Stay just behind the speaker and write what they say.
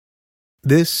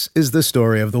This is the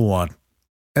story of the one.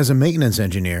 As a maintenance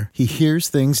engineer, he hears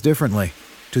things differently.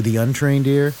 To the untrained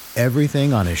ear,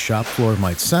 everything on his shop floor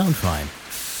might sound fine,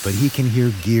 but he can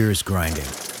hear gears grinding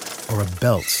or a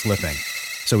belt slipping.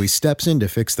 So he steps in to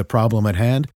fix the problem at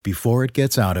hand before it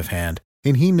gets out of hand.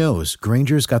 And he knows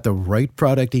Granger's got the right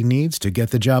product he needs to get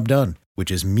the job done,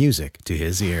 which is music to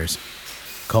his ears.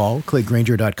 Call, click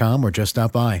Grainger.com, or just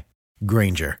stop by.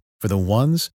 Grainger, for the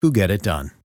ones who get it done.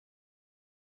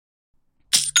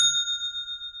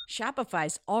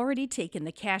 Shopify's already taken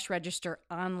the cash register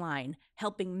online,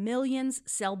 helping millions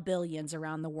sell billions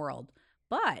around the world.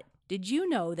 But did you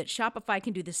know that Shopify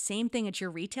can do the same thing at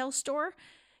your retail store?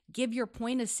 Give your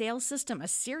point of sale system a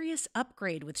serious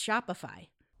upgrade with Shopify.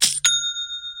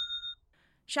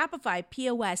 Shopify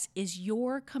POS is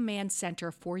your command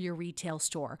center for your retail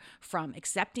store. From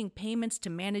accepting payments to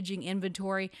managing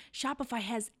inventory, Shopify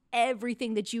has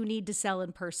everything that you need to sell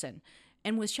in person.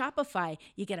 And with Shopify,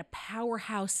 you get a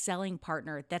powerhouse selling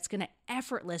partner that's going to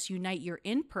effortlessly unite your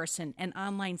in-person and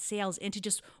online sales into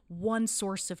just one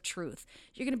source of truth.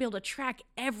 You're going to be able to track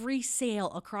every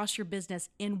sale across your business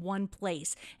in one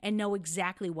place and know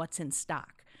exactly what's in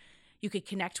stock. You could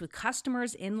connect with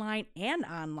customers inline and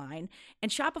online.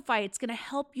 And Shopify, it's going to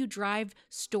help you drive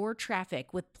store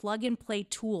traffic with plug-and-play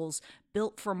tools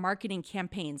built for marketing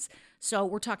campaigns. So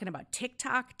we're talking about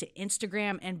TikTok to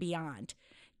Instagram and beyond.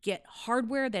 Get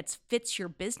hardware that fits your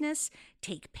business,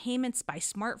 take payments by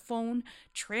smartphone,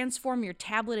 transform your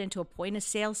tablet into a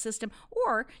point-of-sale system,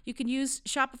 or you can use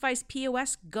Shopify's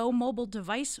POS Go mobile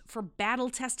device for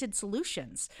battle-tested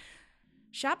solutions.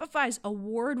 Shopify's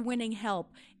award-winning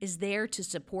help is there to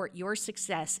support your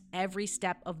success every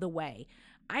step of the way.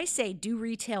 I say do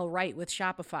retail right with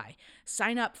Shopify.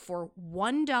 Sign up for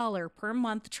 $1 per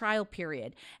month trial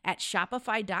period at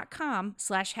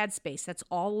shopify.com/headspace. That's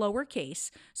all lowercase.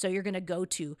 So you're going to go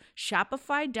to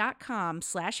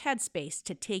shopify.com/headspace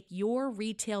to take your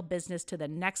retail business to the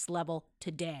next level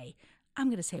today. I'm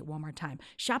going to say it one more time.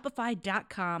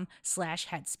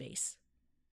 Shopify.com/headspace.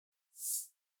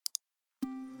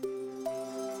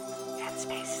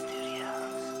 Headspace Studios.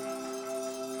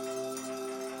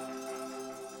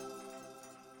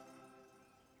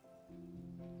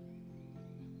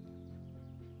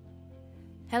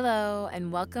 Hello,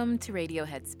 and welcome to Radio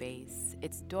Headspace.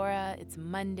 It's Dora, it's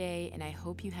Monday, and I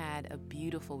hope you had a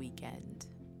beautiful weekend.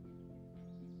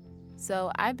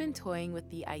 So, I've been toying with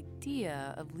the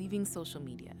idea of leaving social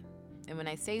media. And when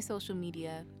I say social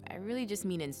media, I really just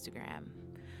mean Instagram,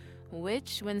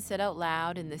 which, when said out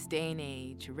loud in this day and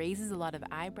age, raises a lot of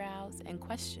eyebrows and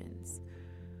questions.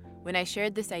 When I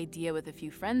shared this idea with a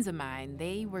few friends of mine,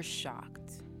 they were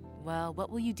shocked. Well, what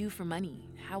will you do for money?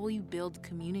 How will you build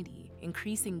community,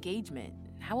 increase engagement?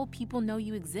 How will people know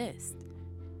you exist?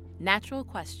 Natural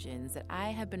questions that I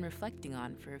have been reflecting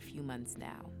on for a few months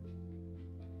now.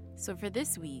 So for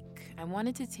this week, I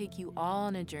wanted to take you all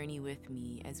on a journey with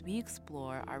me as we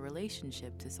explore our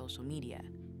relationship to social media.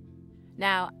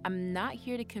 Now, I'm not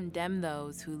here to condemn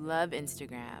those who love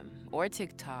Instagram or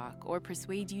TikTok or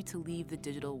persuade you to leave the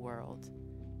digital world.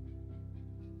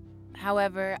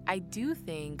 However, I do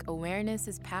think awareness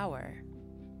is power.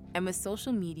 And with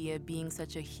social media being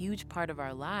such a huge part of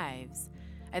our lives,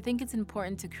 I think it's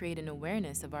important to create an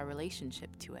awareness of our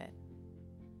relationship to it.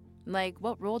 Like,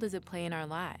 what role does it play in our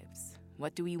lives?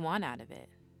 What do we want out of it?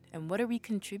 And what are we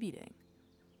contributing?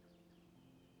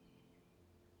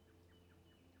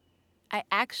 I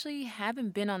actually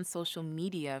haven't been on social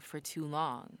media for too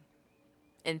long.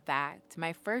 In fact,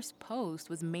 my first post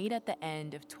was made at the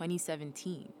end of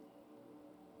 2017.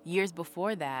 Years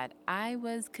before that, I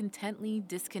was contently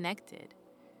disconnected.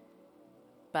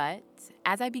 But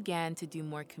as I began to do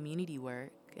more community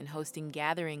work and hosting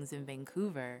gatherings in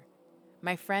Vancouver,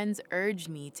 my friends urged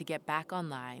me to get back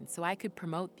online so I could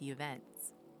promote the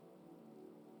events.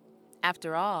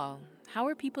 After all, how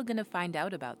are people going to find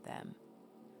out about them?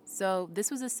 So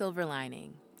this was a silver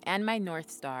lining and my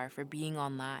North Star for being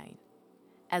online.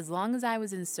 As long as I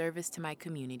was in service to my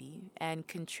community and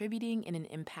contributing in an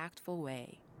impactful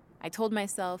way, I told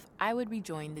myself I would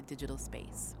rejoin the digital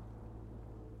space.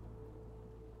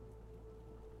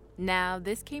 Now,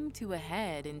 this came to a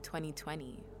head in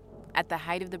 2020, at the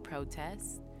height of the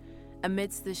protests,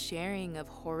 amidst the sharing of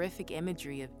horrific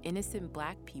imagery of innocent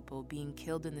Black people being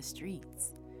killed in the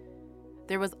streets.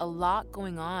 There was a lot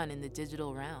going on in the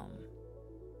digital realm.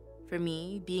 For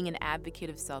me, being an advocate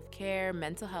of self-care,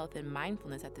 mental health, and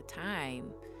mindfulness at the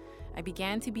time, I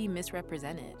began to be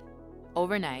misrepresented.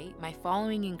 Overnight, my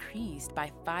following increased by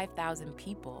 5,000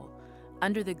 people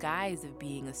under the guise of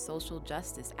being a social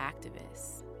justice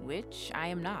activist, which I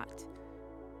am not.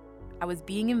 I was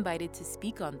being invited to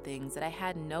speak on things that I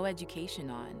had no education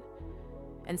on.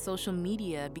 And social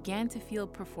media began to feel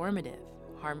performative,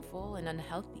 harmful, and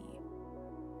unhealthy.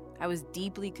 I was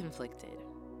deeply conflicted.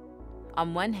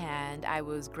 On one hand, I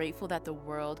was grateful that the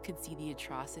world could see the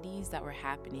atrocities that were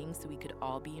happening so we could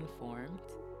all be informed.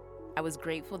 I was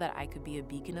grateful that I could be a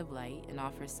beacon of light and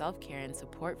offer self-care and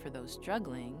support for those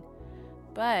struggling.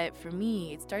 But for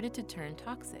me, it started to turn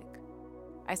toxic.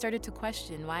 I started to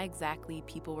question why exactly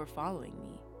people were following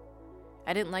me.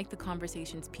 I didn't like the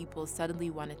conversations people suddenly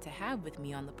wanted to have with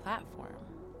me on the platform.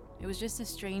 It was just a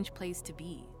strange place to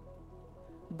be.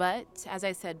 But, as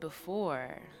I said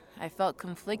before, I felt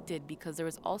conflicted because there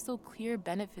was also clear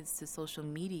benefits to social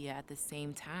media at the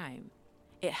same time.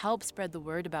 It helped spread the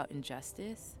word about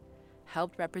injustice,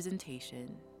 helped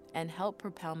representation, and helped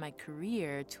propel my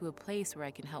career to a place where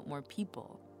I can help more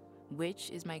people, which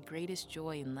is my greatest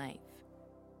joy in life.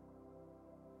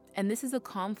 And this is a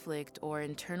conflict or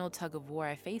internal tug of war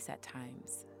I face at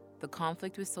times. The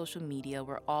conflict with social media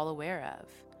we're all aware of.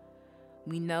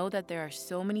 We know that there are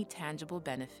so many tangible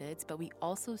benefits, but we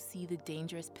also see the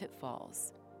dangerous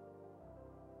pitfalls.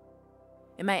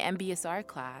 In my MBSR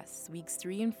class, weeks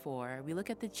 3 and 4, we look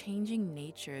at the changing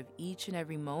nature of each and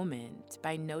every moment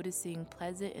by noticing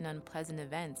pleasant and unpleasant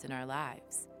events in our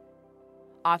lives.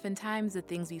 Oftentimes, the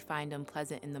things we find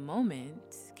unpleasant in the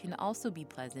moment can also be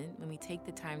pleasant when we take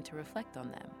the time to reflect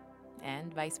on them,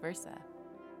 and vice versa.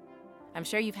 I'm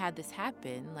sure you've had this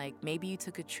happen, like maybe you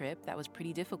took a trip that was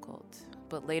pretty difficult,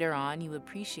 but later on you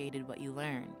appreciated what you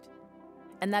learned.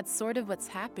 And that's sort of what's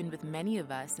happened with many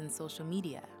of us in social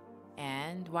media,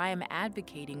 and why I'm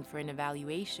advocating for an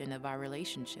evaluation of our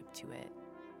relationship to it.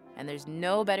 And there's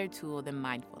no better tool than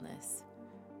mindfulness.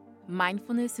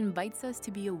 Mindfulness invites us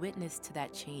to be a witness to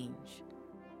that change.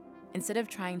 Instead of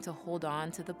trying to hold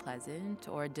on to the pleasant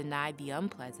or deny the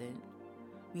unpleasant,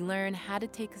 we learn how to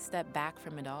take a step back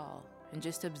from it all and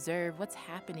just observe what's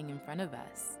happening in front of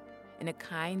us in a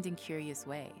kind and curious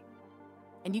way.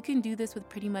 And you can do this with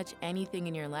pretty much anything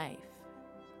in your life,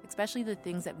 especially the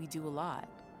things that we do a lot,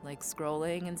 like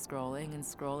scrolling and scrolling and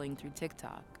scrolling through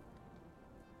TikTok.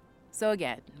 So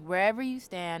again, wherever you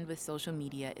stand with social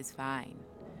media is fine.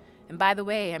 And by the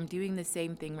way, I'm doing the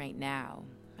same thing right now.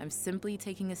 I'm simply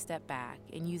taking a step back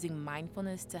and using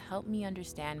mindfulness to help me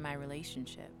understand my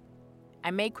relationship.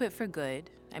 I may quit for good,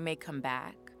 I may come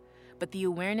back, but the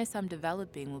awareness I'm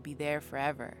developing will be there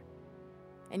forever.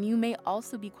 And you may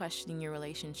also be questioning your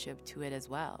relationship to it as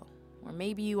well. Or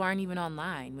maybe you aren't even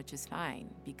online, which is fine,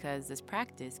 because this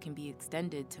practice can be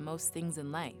extended to most things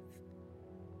in life.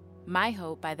 My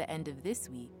hope by the end of this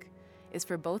week is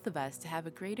for both of us to have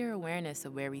a greater awareness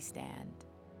of where we stand.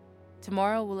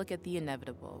 Tomorrow we'll look at the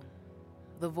inevitable,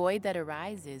 the void that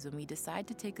arises when we decide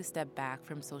to take a step back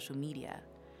from social media,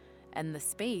 and the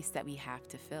space that we have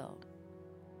to fill.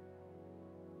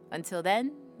 Until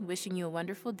then, wishing you a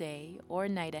wonderful day or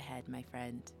night ahead, my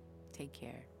friend. Take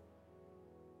care.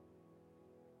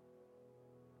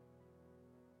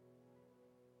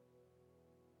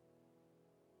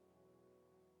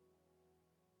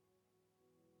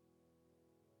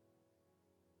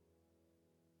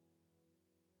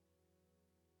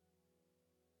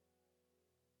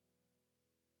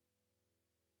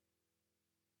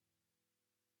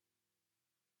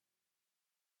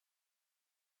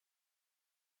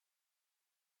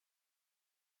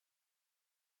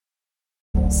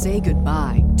 Say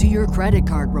goodbye to your credit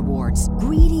card rewards.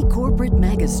 Greedy corporate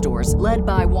mega stores, led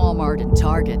by Walmart and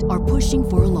Target, are pushing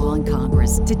for a law in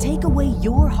Congress to take away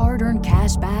your hard-earned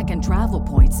cash back and travel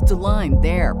points to line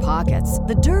their pockets.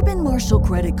 The Durbin-Marshall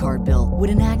credit card bill would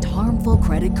enact harmful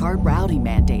credit card routing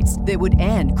mandates that would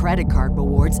end credit card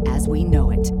rewards as we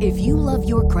know it. If you love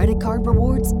your credit card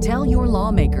rewards, tell your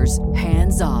lawmakers,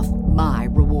 hands off my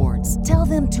rewards. Tell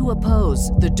them to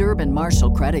oppose the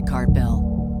Durbin-Marshall credit card bill.